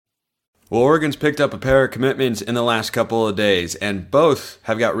Well, Oregon's picked up a pair of commitments in the last couple of days, and both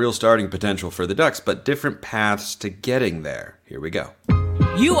have got real starting potential for the Ducks, but different paths to getting there. Here we go.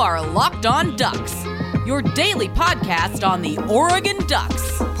 You are Locked On Ducks, your daily podcast on the Oregon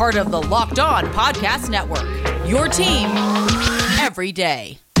Ducks, part of the Locked On Podcast Network, your team every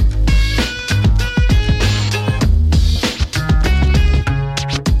day.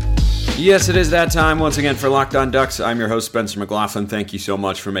 Yes, it is that time once again for Locked On Ducks. I'm your host, Spencer McLaughlin. Thank you so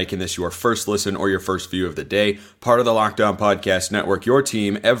much for making this your first listen or your first view of the day. Part of the Locked On Podcast Network, your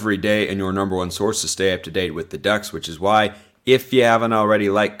team every day and your number one source to stay up to date with the Ducks, which is why, if you haven't already,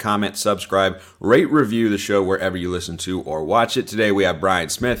 like, comment, subscribe, rate, review the show wherever you listen to or watch it. Today we have Brian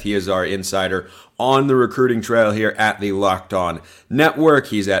Smith. He is our insider on the recruiting trail here at the Locked On Network.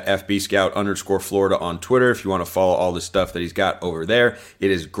 He's at FBScout_Florida on Twitter if you want to follow all the stuff that he's got over there. It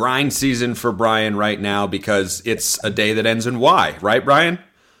is grind season for Brian right now because it's a day that ends in Y. Right, Brian?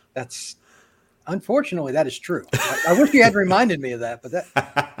 Unfortunately, that is true. I wish you had reminded me of that, but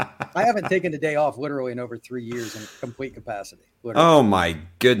I haven't taken a day off literally in over 3 years in complete capacity. Literally. Oh, my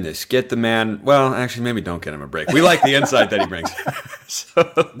goodness. Get the man. Well, actually, maybe don't get him a break. We like the insight that he brings.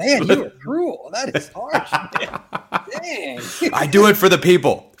 Man, you are cruel. That is harsh. Dang. I do it for the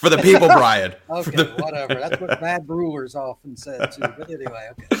people. For the people, Brian. Okay, whatever. That's what Mad Brewers often said, too. But anyway,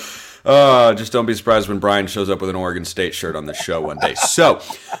 okay. Just don't be surprised when Brian shows up with an Oregon State shirt on this show one day. So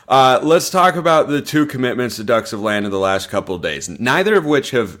let's talk about the two commitments the Ducks have landed the last couple of days, neither of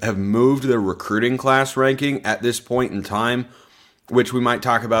which have moved their recruiting class ranking at this point in time, which we might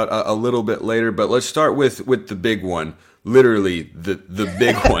talk about a little bit later. But let's start with the big one, literally the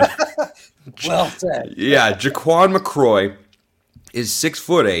big one. Well said. Yeah, Jaquan McCroy is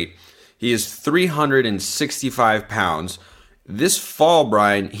 6'8". He is 365 pounds. This fall,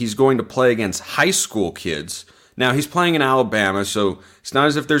 Brian, he's going to play against high school kids. Now, he's playing in Alabama, so it's not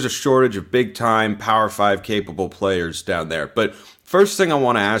as if there's a shortage of big-time Power 5 capable players down there. But first thing I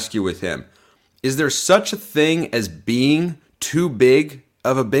want to ask you with him, is there such a thing as being too big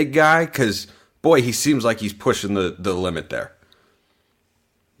of a big guy? Because, boy, he seems like he's pushing the limit there.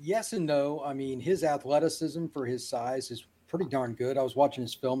 Yes and no. I mean, his athleticism for his size is pretty darn good. I was watching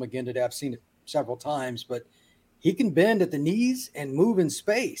his film again today. I've seen it several times, but he can bend at the knees and move in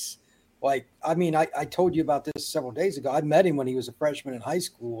space. Like, I mean, I told you about this several days ago. I met him when he was a freshman in high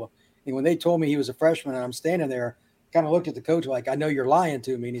school. And when they told me he was a freshman and I'm standing there, kind of looked at the coach like, I know you're lying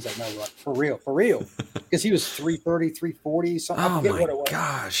to me. And he's like, no, for real. Because he was 330, 340, something. I forget what it was.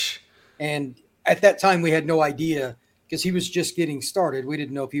 Gosh. And at that time, we had no idea because he was just getting started. We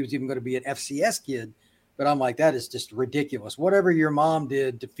didn't know if he was even going to be an FCS kid. But I'm like, that is just ridiculous. Whatever your mom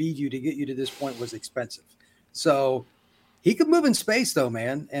did to feed you to get you to this point was expensive. So he could move in space, though,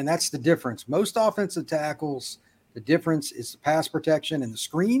 man, and that's the difference. Most offensive tackles, the difference is the pass protection and the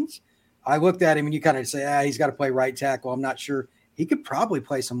screens. I looked at him, and you kind of say, he's got to play right tackle. I'm not sure. He could probably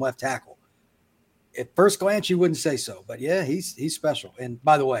play some left tackle. At first glance, you wouldn't say so, but, yeah, he's special. And,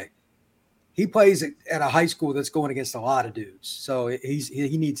 by the way, he plays at a high school that's going against a lot of dudes, so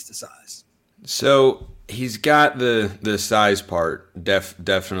he needs the size. So he's got the size part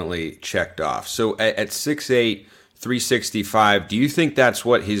definitely checked off. So at 6'8", 365, do you think that's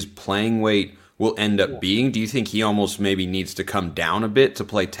what his playing weight will end up being? Do you think he almost maybe needs to come down a bit to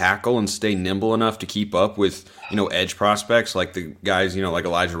play tackle and stay nimble enough to keep up with, edge prospects like the guys, like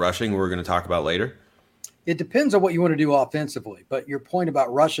Elijah Rushing, who we're going to talk about later? It depends on what you want to do offensively, but your point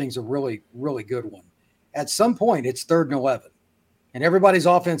about rushing is a really, really good one. At some point, it's 3rd and 11. And everybody's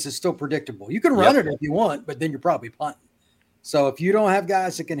offense is still predictable. You can run it if you want, but then you're probably punting. So if you don't have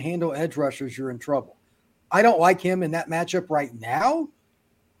guys that can handle edge rushers, you're in trouble. I don't like him in that matchup right now,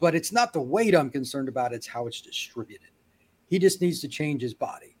 but it's not the weight I'm concerned about. It's how it's distributed. He just needs to change his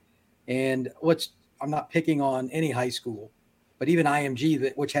body. And I'm not picking on any high school, but even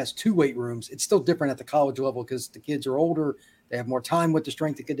IMG, which has 2 weight rooms, it's still different at the college level because the kids are older. They have more time with the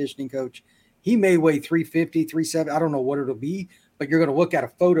strength and conditioning coach. He may weigh 350, 370. I don't know what it'll be. But you're going to look at a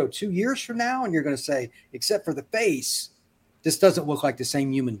photo 2 years from now and you're going to say, except for the face, this doesn't look like the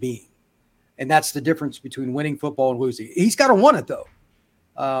same human being. And that's the difference between winning football and losing. He's got to want it, though.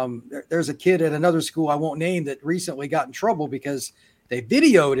 There's a kid at another school I won't name that recently got in trouble because they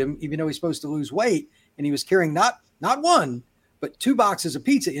videoed him, even though he's supposed to lose weight, and he was carrying not 1, but 2 boxes of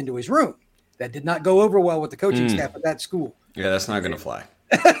pizza into his room. That did not go over well with the coaching staff at that school. Yeah, that's not going to fly.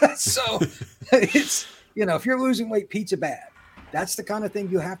 So it's, if you're losing weight, pizza bad. That's the kind of thing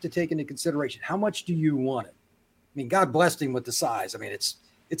you have to take into consideration. How much do you want it? I mean, God blessed him with the size. I mean, it's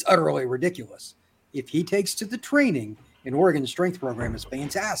utterly ridiculous. If he takes to the training in Oregon's strength program, is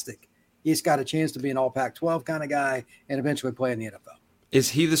fantastic. He's got a chance to be an all Pac-12 kind of guy and eventually play in the NFL.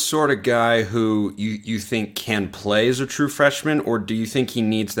 Is he the sort of guy who you think can play as a true freshman, or do you think he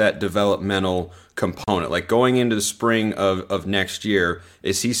needs that developmental component? Like going into the spring of next year,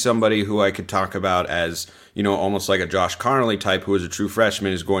 is he somebody who I could talk about as, almost like a Josh Conerly type who is a true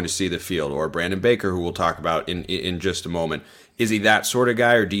freshman is going to see the field, or Brandon Baker, who we'll talk about in just a moment? Is he that sort of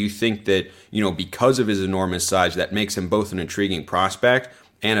guy, or do you think that, because of his enormous size, that makes him both an intriguing prospect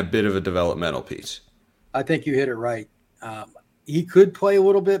and a bit of a developmental piece? I think you hit it right. He could play a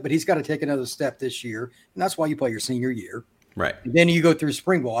little bit, but he's got to take another step this year. And that's why you play your senior year. Right. And then you go through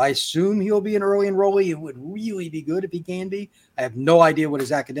spring ball. I assume he'll be an early enrollee. It would really be good if he can be. I have no idea what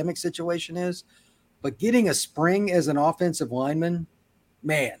his academic situation is. But getting a spring as an offensive lineman,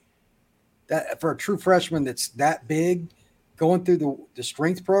 man, that for a true freshman that's that big, going through the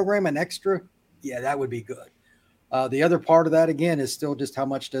strength program and extra, yeah, that would be good. The other part of that, again, is still just how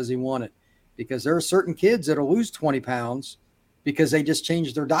much does he want it? Because there are certain kids that will lose 20 pounds because they just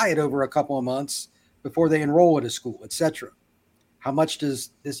changed their diet over a couple of months before they enroll at a school, etc. How much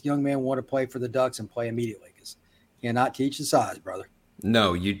does this young man want to play for the Ducks and play immediately? Because you cannot teach the size, brother.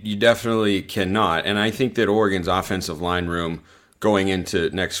 No, you definitely cannot. And I think that Oregon's offensive line room going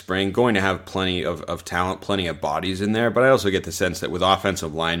into next spring, going to have plenty of talent, plenty of bodies in there. But I also get the sense that with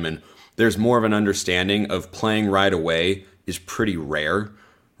offensive linemen, there's more of an understanding of playing right away is pretty rare.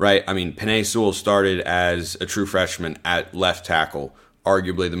 Right? I mean, Penei Sewell started as a true freshman at left tackle,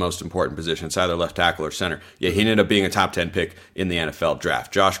 arguably the most important position. It's either left tackle or center. Yeah, he ended up being a top 10 pick in the NFL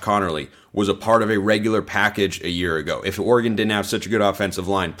draft. Josh Conerly was a part of a regular package a year ago. If Oregon didn't have such a good offensive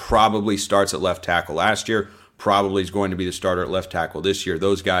line, probably starts at left tackle last year, probably is going to be the starter at left tackle this year.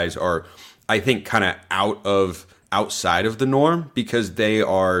 Those guys are, I think, kind of outside of the norm because they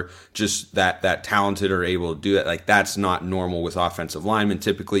are just that talented or able to do that. Like that's not normal with offensive linemen.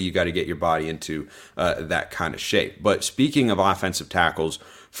 Typically, you got to get your body into that kind of shape. But speaking of offensive tackles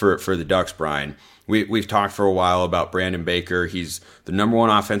for the Ducks, Brian, we've talked for a while about Brandon Baker. He's the number one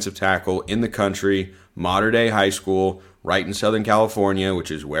offensive tackle in the country, Mater Dei High School, right in Southern California,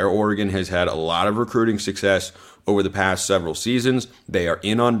 which is where Oregon has had a lot of recruiting success over the past several seasons. They are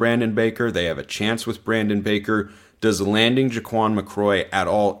in on Brandon Baker. They have a chance with Brandon Baker. Does landing Jaquan McCroy at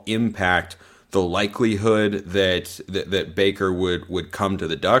all impact the likelihood that Baker would come to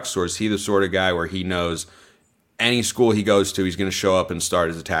the Ducks, or is he the sort of guy where he knows any school he goes to, he's going to show up and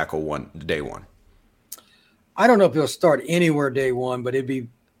start as a tackle day one? I don't know if he'll start anywhere day one, but it'd be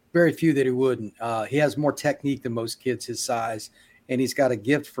very few that he wouldn't. He has more technique than most kids his size, and he's got a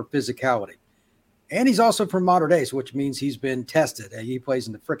gift for physicality. And he's also from Mater Dei, which means he's been tested. He plays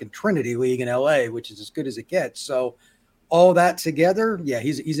in the frickin' Trinity League in LA, which is as good as it gets. So all that together, yeah,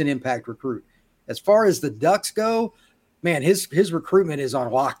 he's an impact recruit. As far as the Ducks go, man, his recruitment is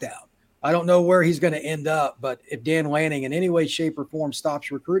on lockdown. I don't know where he's going to end up, but if Dan Lanning in any way, shape, or form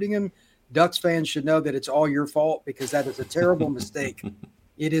stops recruiting him, Ducks fans should know that it's all your fault because that is a terrible mistake.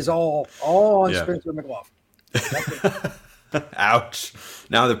 It is all on Spencer McLaughlin. Ouch!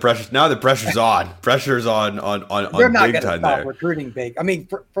 Now the pressure's on. Pressure's on They're not big going to time stop there. recruiting Baker. I mean,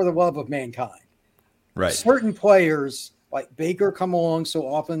 for the love of mankind, Right? Certain players like Baker come along so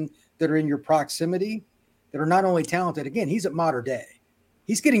often that are in your proximity that are not only talented. Again, he's at Mater Dei.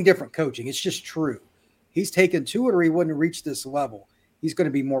 He's getting different coaching. It's just true. He's taken to it, or he wouldn't have reached this level. He's going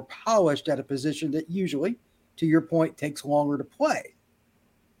to be more polished at a position that usually, to your point, takes longer to play.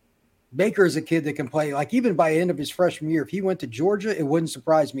 Baker is a kid that can play, like even by the end of his freshman year, if he went to Georgia, it wouldn't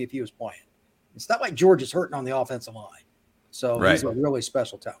surprise me if he was playing. It's not like Georgia's hurting on the offensive line. So He's a really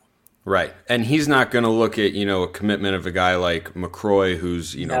special talent. Right. And he's not going to look at, a commitment of a guy like McCroy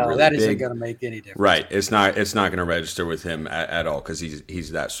who's, really that big. isn't going to make any difference. Right. It's not going to register with him at all because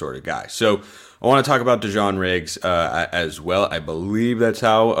he's that sort of guy. So I want to talk about Dejon Riggs as well. I believe that's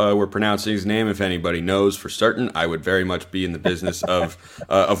how we're pronouncing his name. If anybody knows for certain, I would very much be in the business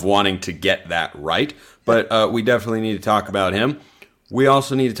of wanting to get that right. But we definitely need to talk about him. We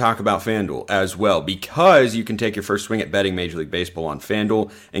also need to talk about FanDuel as well because you can take your first swing at betting Major League Baseball on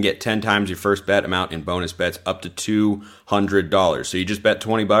FanDuel and get 10 times your first bet amount in bonus bets up to $200. So you just bet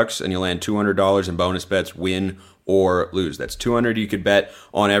 $20 and you land $200 in bonus bets, win or lose. That's $200 you could bet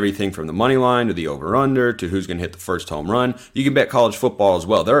on everything from the money line to the over-under to who's going to hit the first home run. You can bet college football as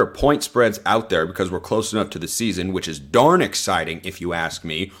well. There are point spreads out there because we're close enough to the season, which is darn exciting if you ask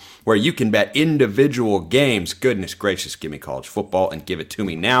me, where you can bet individual games. Goodness gracious, give me college football and give it to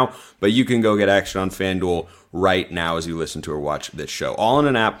me now. But you can go get action on FanDuel right now as you listen to or watch this show. All in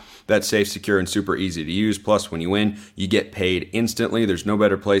an app that's safe, secure, and super easy to use. Plus, when you win, you get paid instantly. There's no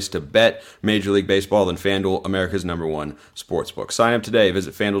better place to bet Major League Baseball than FanDuel, America's #1 sportsbook. Sign up today.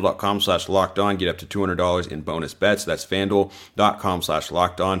 Visit FanDuel.com/lockedon. Get up to $200 in bonus bets. That's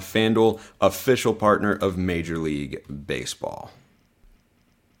FanDuel.com/lockedon. FanDuel, official partner of Major League Baseball.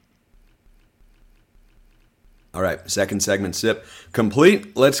 All right, second segment sip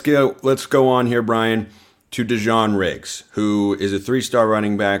complete. Let's go on here, Brian, to Dejon Riggs, who is a 3-star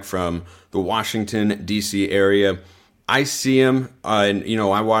running back from the Washington, D.C. area. I see him, and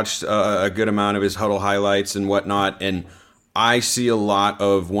I watched a good amount of his huddle highlights and whatnot, and I see a lot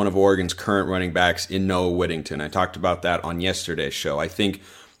of one of Oregon's current running backs in Noah Whittington. I talked about that on yesterday's show. I think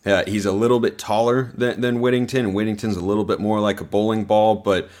he's a little bit taller than Whittington, and Whittington's a little bit more like a bowling ball,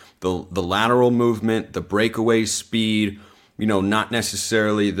 but the lateral movement, the breakaway speed, not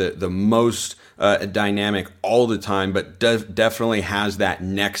necessarily the most dynamic all the time, but definitely has that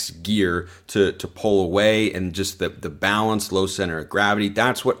next gear to pull away, and just the balance, low center of gravity.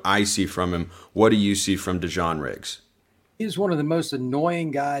 That's what I see from him. What do you see from Dejon Riggs? He's one of the most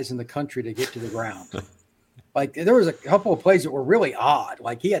annoying guys in the country to get to the ground. Like, there was a couple of plays that were really odd.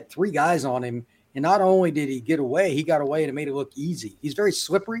 Like, he had 3 guys on him, and not only did he get away, he got away and it made it look easy. He's very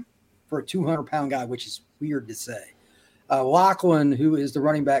slippery for a 200-pound guy, which is weird to say. Lachlan, who is the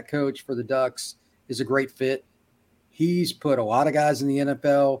running back coach for the Ducks, is a great fit. He's put a lot of guys in the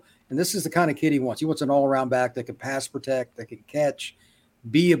NFL, and this is the kind of kid he wants. He wants an all-around back that can pass protect, that can catch,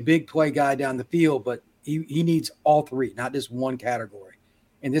 be a big play guy down the field, but he needs all 3, not just one category.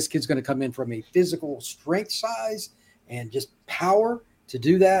 And this kid's going to come in from a physical strength size and just power to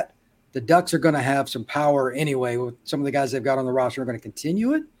do that. The Ducks are going to have some power anyway. With some of the guys they've got on the roster are going to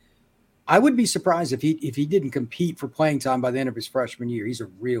continue it. I would be surprised if he didn't compete for playing time by the end of his freshman year. He's a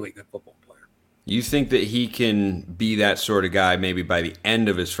really good football player. You think that he can be that sort of guy maybe by the end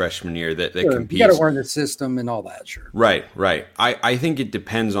of his freshman year that sure, competes? You got to learn the system and all that, sure. Right. I think it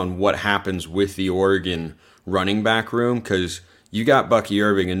depends on what happens with the Oregon running back room, because you got Bucky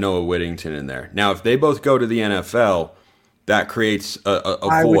Irving and Noah Whittington in there. Now, if they both go to the NFL, that creates a void.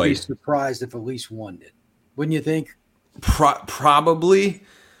 I would be surprised if at least one did. Wouldn't you think? Probably.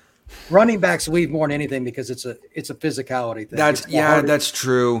 Running backs leave more than anything because it's a physicality thing. That's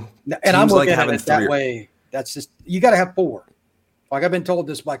true. And I'm looking at it that way. That's just, you got to have 4. Like, I've been told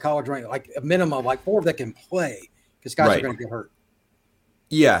this by college running, like a minimum, like 4 that can play, because guys are going to get hurt.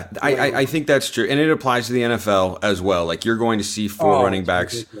 Yeah, I think that's true. And it applies to the NFL as well. Like, you're going to see 4 running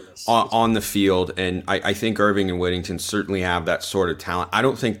backs on the field. And I think Irving and Whittington certainly have that sort of talent. I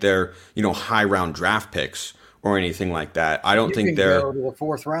don't think they're, high round draft picks or anything like that. I don't think they're go to the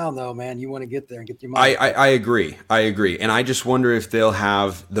 4th round, though, man. You want to get there and get your money. I agree. And I just wonder if they'll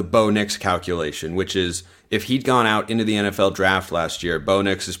have the Bo Nix calculation, which is, if he'd gone out into the NFL draft last year, Bo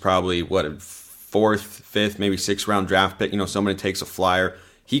Nix is probably, a 4th, 5th, maybe 6th round draft pick. Somebody takes a flyer.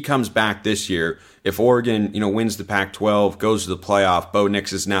 He comes back this year. If Oregon, wins the Pac-12, goes to the playoff, Bo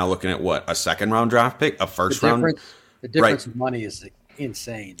Nix is now looking at what? A 2nd round draft pick? A 1st round? The difference in money is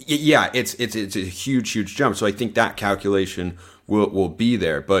insane. Yeah, it's a huge jump. So I think that calculation will be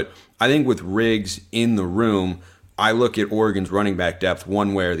there. But I think with Riggs in the room, I look at Oregon's running back depth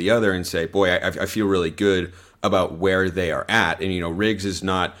one way or the other and say, boy, I feel really good about where they are at. And, Riggs is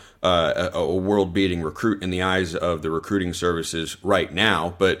not a world-beating recruit in the eyes of the recruiting services right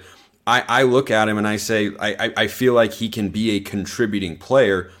now. But I look at him and I say, I feel like he can be a contributing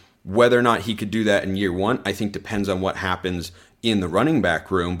player. Whether or not he could do that in year 1, I think depends on what happens in the running back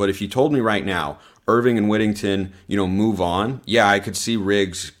room. But if you told me right now, Irving and Whittington, move on, yeah, I could see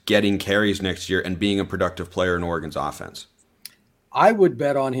Riggs getting carries next year and being a productive player in Oregon's offense. I would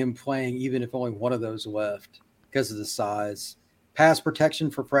bet on him playing even if only one of those left because of the size. Pass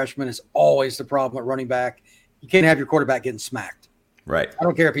protection for freshmen is always the problem at running back. You can't have your quarterback getting smacked. Right. I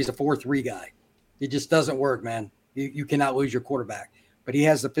don't care if he's a 4-3 guy. It just doesn't work, man. You cannot lose your quarterback. But he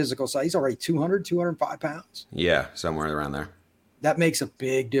has the physical size. He's already 205 pounds. Yeah, somewhere around there. That makes a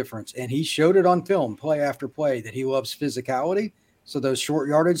big difference. And he showed it on film, play after play, that he loves physicality. So those short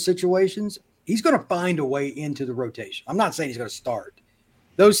yardage situations, he's going to find a way into the rotation. I'm not saying he's going to start.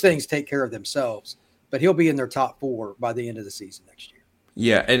 Those things take care of themselves. But he'll be in their top 4 by the end of the season next year.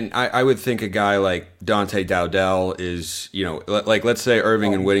 Yeah, and I would think a guy like Dante Dowdell is, like let's say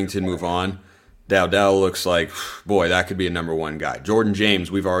Irving and Whittington move on. Dowdell looks like, boy, that could be a number 1 guy. Jordan James,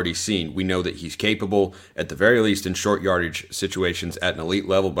 we've already seen. We know that he's capable, at the very least, in short yardage situations at an elite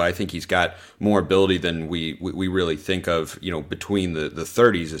level, but I think he's got more ability than we really think of, between the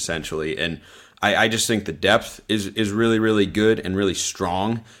 30s, essentially. And I just think the depth is really, really good and really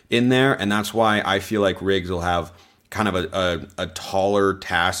strong in there. And that's why I feel like Riggs will have kind of a taller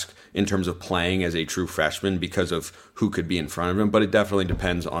task in terms of playing as a true freshman because of who could be in front of him. But it definitely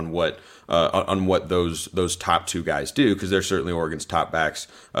depends on what those top two guys do, because they're certainly Oregon's top backs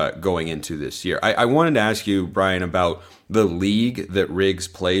going into this year. I wanted to ask you, Brian, about the league that Riggs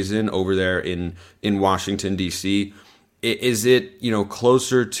plays in over there in Washington, D.C. Is it,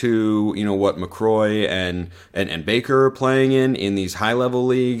 closer to, what McCroy and Baker are playing in these high-level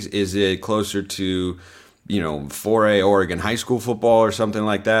leagues? Is it closer to 4A Oregon high school football or something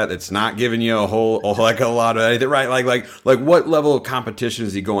like that? That's not giving you a lot of anything, right? Like what level of competition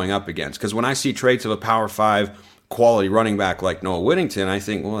is he going up against? Because when I see traits of a Power 5 quality running back like Noah Whittington, I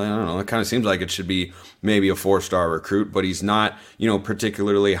think, well, I don't know, it kind of seems like it should be maybe a 4-star recruit, but he's not,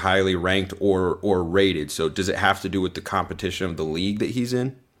 particularly highly ranked or rated. So does it have to do with the competition of the league that he's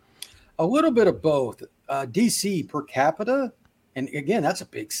in? A little bit of both. DC per capita, and again, that's a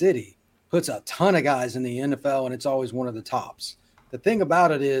big city, puts a ton of guys in the NFL, and it's always one of the tops. The thing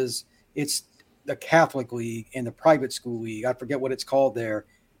about it is it's the Catholic League and the private school league. I forget what it's called there.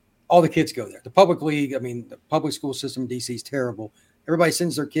 All the kids go there. The public league, the public school system in D.C. is terrible. Everybody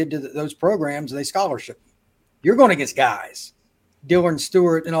sends their kid to those programs, and they scholarship. You're going against guys. Dillon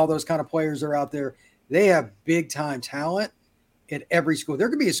Stewart and all those kind of players are out there. They have big-time talent at every school. There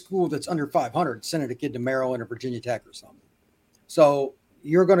could be a school that's under 500, sending a kid to Maryland or Virginia Tech or something. So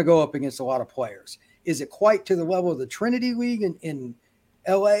you're going to go up against a lot of players. Is it quite to the level of the Trinity League in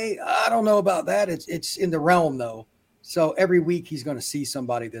L.A.? I don't know about that. It's in the realm, though. So every week he's going to see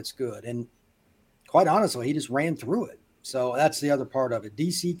somebody that's good. And quite honestly, he just ran through it. So that's the other part of it.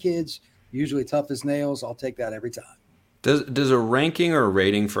 DC kids, usually tough as nails. I'll take that every time. Does a ranking or a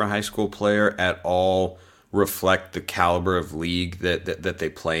rating for a high school player at all reflect the caliber of league that they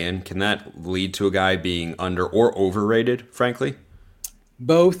play in? Can that lead to a guy being under or overrated, frankly?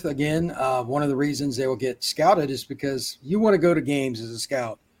 Both. Again, one of the reasons they will get scouted is because you want to go to games as a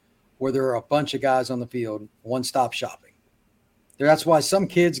scout where there are a bunch of guys on the field, one-stop shopping. That's why some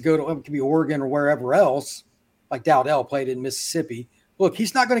kids go to, it could be Oregon or wherever else, like Dowdell played in Mississippi. Look,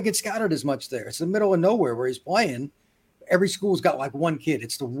 he's not going to get scouted as much there. It's the middle of nowhere where he's playing. Every school's got like one kid.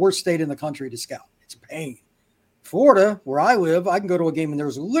 It's the worst state in the country to scout. It's a pain. Florida, where I live, I can go to a game and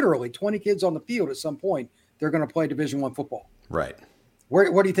there's literally 20 kids on the field at some point. They're going to play Division I football. Right. Where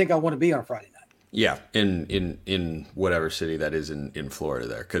do you think I want to be on a Friday night? Yeah, in whatever city that is in Florida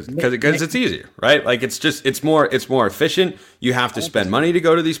there, because it's easier, right? Like it's more efficient. You have to spend money to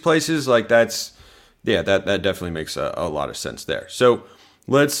go to these places. Like that definitely makes a lot of sense there. So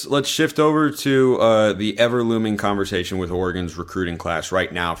let's shift over to the ever looming conversation with Oregon's recruiting class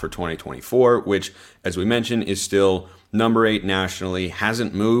right now for 2024, which, as we mentioned, is still number 8 nationally.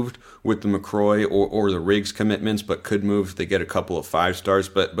 Hasn't moved with the McCroy or the Riggs commitments, but could move if they get a couple of 5-stars.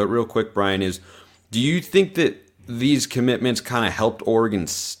 But real quick, Brian, do you think that these commitments kind of helped Oregon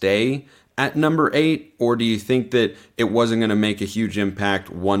stay at number 8, or do you think that it wasn't going to make a huge impact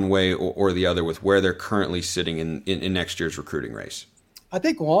one way or the other with where they're currently sitting in next year's recruiting race? I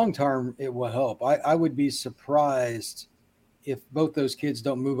think long-term it will help. I would be surprised if both those kids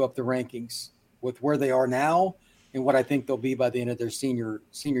don't move up the rankings with where they are now and what I think they'll be by the end of their senior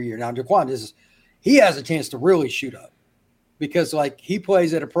year. Now, Jaquan, he has a chance to really shoot up because, he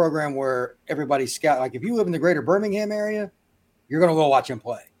plays at a program where everybody's scout. Like, if you live in the greater Birmingham area, you're going to go watch him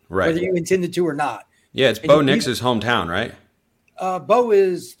play, right? Whether you intended to or not. Yeah, it's Bo Nix's hometown, right? Bo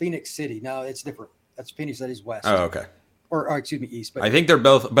is Phoenix City. No, it's different. That's Phoenix City's west. Oh, okay. Or excuse me, east. But I think they're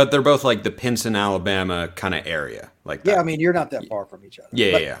both like the Pinson, Alabama kind of area, like that. Yeah, I mean, you're not that far from each other.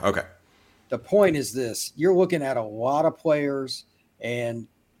 Yeah. Okay. The point is this: you're looking at a lot of players, and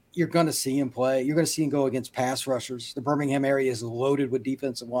you're going to see him play. You're going to see him go against pass rushers. The Birmingham area is loaded with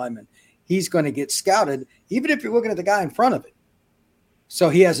defensive linemen. He's going to get scouted, even if you're looking at the guy in front of it. So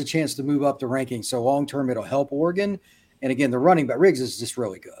he has a chance to move up the rankings. So long-term, it'll help Oregon. And again, the running back, Riggs, is just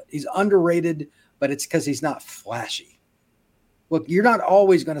really good. He's underrated, but it's because he's not flashy. Look, you're not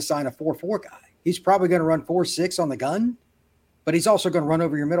always going to sign a 4.4 guy. He's probably going to run 4.6 on the gun, but he's also going to run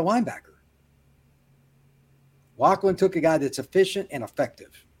over your middle linebacker. Lachlan took a guy that's efficient and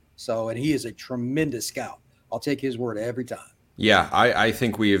effective. And he is a tremendous scout. I'll take his word every time. Yeah, I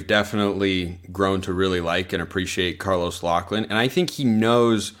think we have definitely grown to really like and appreciate Carlos Lachlan. And I think he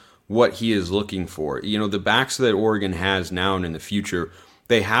knows what he is looking for. The backs that Oregon has now and in the future,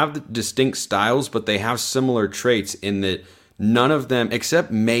 they have distinct styles, but they have similar traits in that none of them,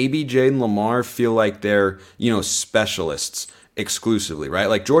 except maybe Jaden Lamar, feel like they're, specialists exclusively, right?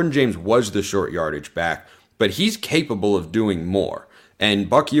 Like Jordan James was the short yardage back, but he's capable of doing more. And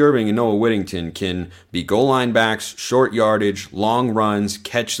Bucky Irving and Noah Whittington can be goal line backs, short yardage, long runs,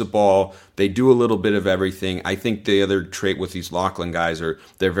 catch the ball. They do a little bit of everything. I think the other trait with these Laughlin guys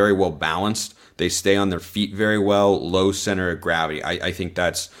they're very well balanced. They stay on their feet very well, low center of gravity. I think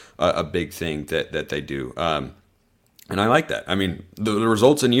that's a big thing that they do. And I like that. I mean, the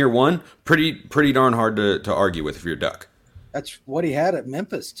results in year one, pretty darn hard to argue with if you're a Duck. That's what he had at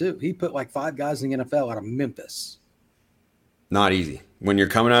Memphis, too. He put like 5 guys in the NFL out of Memphis. Not easy. When you're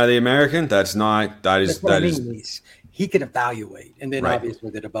coming out of the American, that is he can evaluate. And then right. Obviously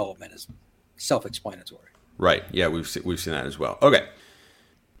the development is self-explanatory. Right. Yeah, we've seen that as well. Okay.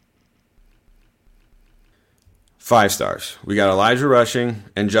 5 stars. We got Elijah Rushing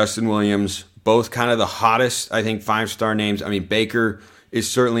and Justin Williams, both kind of the hottest, I think, 5-star names. I mean, Baker is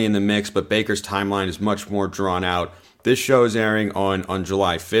certainly in the mix, but Baker's timeline is much more drawn out. This show is airing on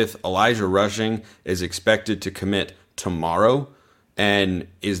July 5th. Elijah Rushing is expected to commit tomorrow. And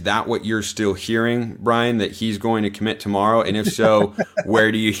is that what you're still hearing, Brian, that he's going to commit tomorrow? And if so,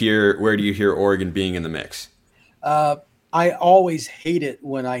 where do you hear Oregon being in the mix? I always hate it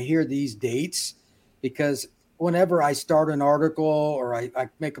when I hear these dates, because whenever I start an article or I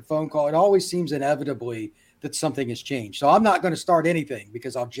make a phone call, it always seems inevitably that something has changed. So I'm not going to start anything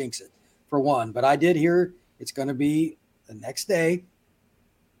because I'll jinx it, for one. But I did hear it's going to be the next day.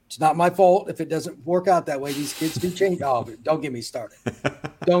 It's not my fault if it doesn't work out that way. These kids do change. Oh, don't get me started.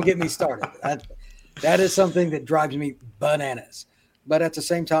 Don't get me started. That is something that drives me bananas. But at the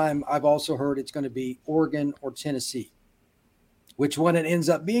same time, I've also heard it's going to be Oregon or Tennessee. Which one it ends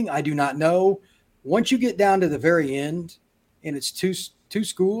up being, I do not know. Once you get down to the very end, and it's two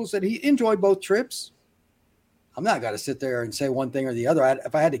schools that he enjoyed both trips, I'm not going to sit there and say one thing or the other.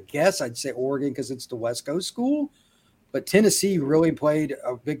 If I had to guess, I'd say Oregon because it's the West Coast school. But Tennessee really played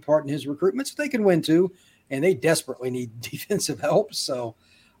a big part in his recruitment, so they can win too. And they desperately need defensive help. So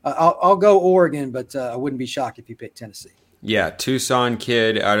I'll go Oregon, but I wouldn't be shocked if you picked Tennessee. Yeah, Tucson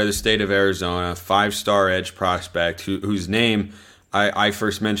kid out of the state of Arizona, 5-star edge prospect whose name I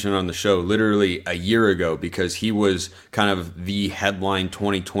first mentioned on the show literally a year ago because he was kind of the headline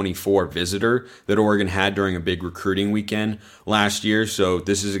 2024 visitor that Oregon had during a big recruiting weekend last year. So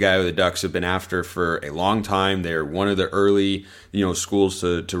this is a guy who the Ducks have been after for a long time. They're one of the early, schools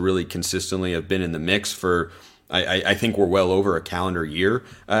to really consistently have been in the mix for, I think we're well over a calendar year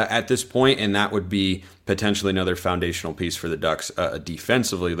at this point, and that would be potentially another foundational piece for the Ducks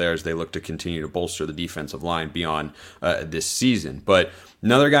defensively there as they look to continue to bolster the defensive line beyond this season. But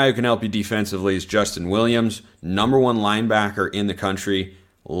another guy who can help you defensively is Justin Williams, number 1 linebacker in the country.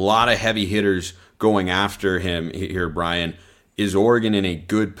 A lot of heavy hitters going after him here, Brian. Is Oregon in a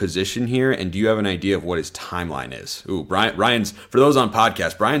good position here? And do you have an idea of what his timeline is? Ooh, Brian's, for those on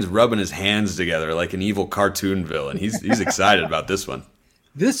podcast, Brian's rubbing his hands together like an evil cartoon villain. He's excited about this one.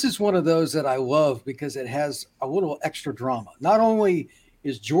 This is one of those that I love because it has a little extra drama. Not only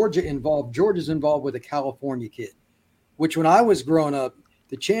is Georgia's involved with a California kid, which when I was growing up,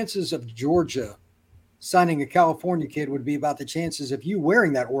 the chances of Georgia signing a California kid would be about the chances of you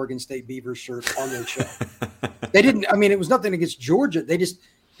wearing that Oregon State Beavers shirt on their show. It was nothing against Georgia. They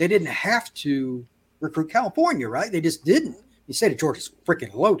didn't have to recruit California, right? They just didn't. You say that Georgia's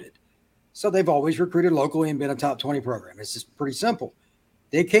freaking loaded. So they've always recruited locally and been a top 20 program. It's just pretty simple.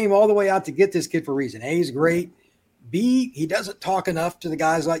 They came all the way out to get this kid for a reason. A, he's great. B, he doesn't talk enough to the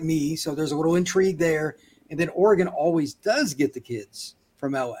guys like me, so there's a little intrigue there. And then Oregon always does get the kids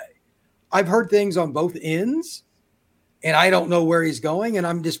from LA. I've heard things on both ends, and I don't know where he's going, and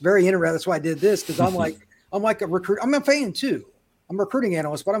I'm just very interested. That's why I did this, because I'm like a recruit. I'm a fan too. I'm a recruiting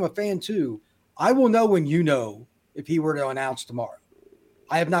analyst, but I'm a fan too. I will know when you know if he were to announce tomorrow.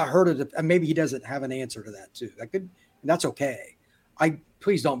 I have not heard of it. And maybe he doesn't have an answer to that too. That's okay.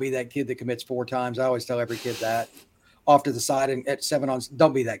 Please don't be that kid that commits 4 times. I always tell every kid that off to the side and at 7 on.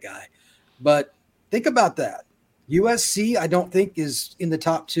 Don't be that guy. But think about that. USC, I don't think is in the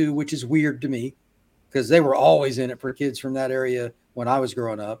top 2, which is weird to me because they were always in it for kids from that area when I was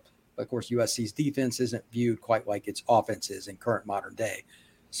growing up. Of course, USC's defense isn't viewed quite like its offense is in current modern day.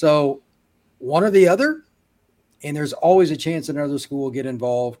 So one or the other, and there's always a chance another school will get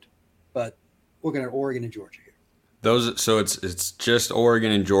involved. But looking at Oregon and Georgia here. So it's just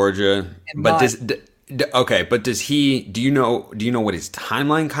Oregon and Georgia. But does he? Do you know what his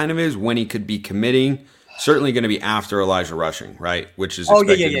timeline kind of is when he could be committing? Certainly going to be after Elijah Rushing, right? Which is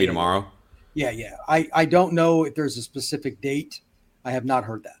expected to be tomorrow. Yeah. I don't know if there's a specific date. I have not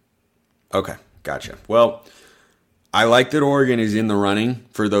heard that. Okay, gotcha. Well, I like that Oregon is in the running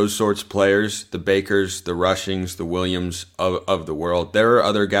for those sorts of players, the Bakers, the Rushings, the Williams of the world. There are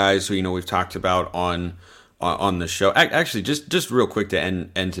other guys who we've talked about on on the show. Actually, just real quick to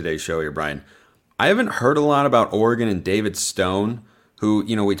end today's show here, Brian. I haven't heard a lot about Oregon and David Stone, who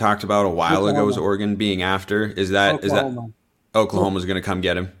we talked about a while ago as Oregon being after. Is that Oklahoma's going to come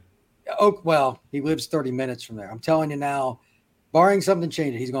get him? Well, he lives 30 minutes from there. I'm telling you now, barring something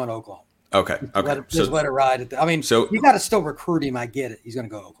changes, he's going to Oklahoma. Okay. Just let it ride. You got to still recruit him. I get it. He's going to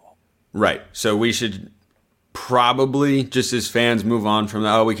go to Oklahoma. Right. So we should probably, just as fans, move on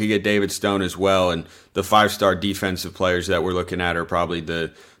from we could get David Stone as well. And the 5-star defensive players that we're looking at are probably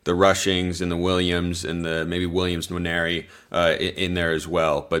the Rushings and the Williams and the maybe Williams Nwaneri in there as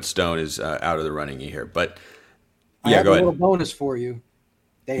well. But Stone is out of the running here. But yeah, go ahead. I have a little bonus for you.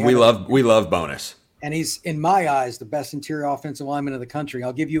 We love bonus. And he's, in my eyes, the best interior offensive lineman in the country.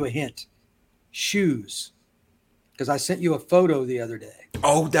 I'll give you a hint. Shoes. Because I sent you a photo the other day.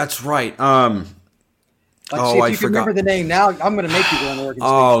 Oh, that's right. See if you can remember the name. Now I'm going to make you go on Oregon State.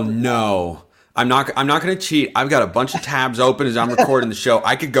 Oh, no. I'm not going to cheat. I've got a bunch of tabs open as I'm recording the show.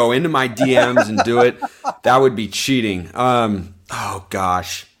 I could go into my DMs and do it. That would be cheating. Oh,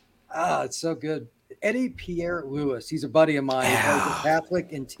 gosh. It's so good. Eddie Pierre Lewis. He's a buddy of mine. Yeah. He plays at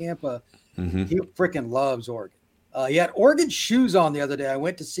Catholic in Tampa. Mm-hmm. He freaking loves Oregon. He had Oregon shoes on the other day. I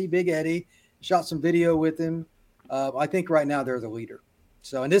went to see Big Eddie, shot some video with him. I think right now they're the leader.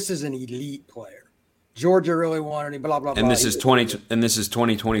 So, and this is an elite player. Georgia really wanted him, blah, blah, blah. And this is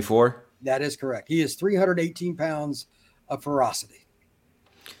 2024? That is correct. He is 318 pounds of ferocity.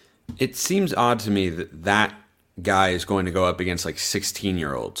 It seems odd to me that guy is going to go up against like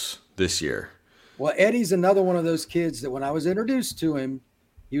 16-year-olds this year. Well, Eddie's another one of those kids that when I was introduced to him,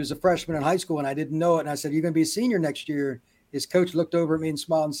 he was a freshman in high school and I didn't know it. And I said, "You're going to be a senior next year." His coach looked over at me and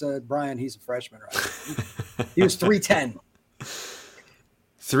smiled and said, "Brian, he's a freshman right now." He was 310.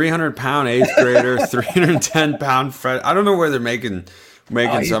 300-pound eighth grader, 310-pound freshman. I don't know where they're making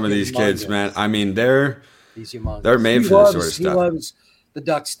some of these kids, man. I mean, they're made for this sort of stuff. He loves the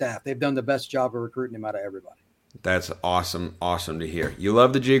Duck staff. They've done the best job of recruiting him out of everybody. That's awesome to hear. You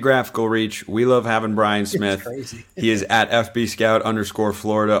love the geographical reach. We love having Brian Smith. Crazy. He is at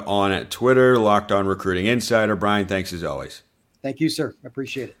FBScout_Florida on Twitter, Locked On Recruiting Insider. Brian, thanks as always. Thank you, sir. I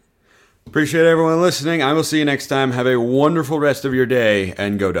appreciate it. Appreciate everyone listening. I will see you next time. Have a wonderful rest of your day,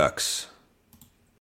 and go Ducks.